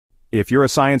If you're a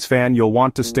science fan, you'll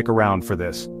want to stick around for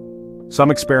this. Some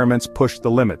experiments pushed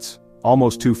the limits,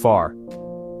 almost too far.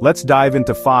 Let's dive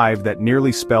into 5 that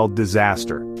nearly spelled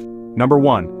disaster. Number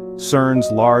 1. CERN's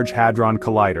Large Hadron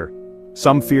Collider.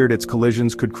 Some feared its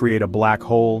collisions could create a black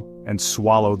hole and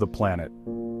swallow the planet.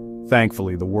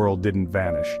 Thankfully, the world didn't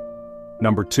vanish.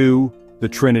 Number 2. The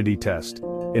Trinity Test.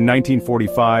 In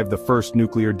 1945, the first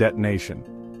nuclear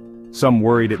detonation. Some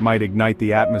worried it might ignite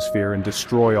the atmosphere and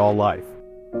destroy all life.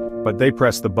 But they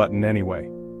pressed the button anyway.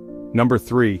 Number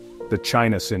 3. The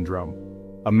China Syndrome.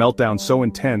 A meltdown so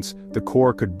intense, the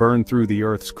core could burn through the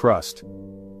Earth's crust.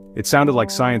 It sounded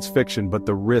like science fiction, but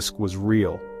the risk was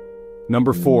real.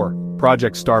 Number 4.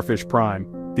 Project Starfish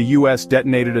Prime. The US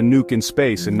detonated a nuke in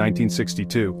space in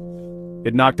 1962.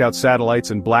 It knocked out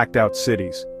satellites and blacked out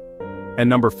cities. And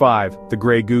number 5. The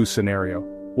Grey Goose scenario.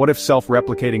 What if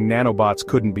self-replicating nanobots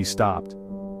couldn't be stopped?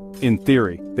 In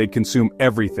theory, they'd consume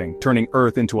everything, turning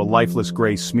Earth into a lifeless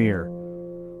gray smear.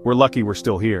 We're lucky we're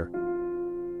still here.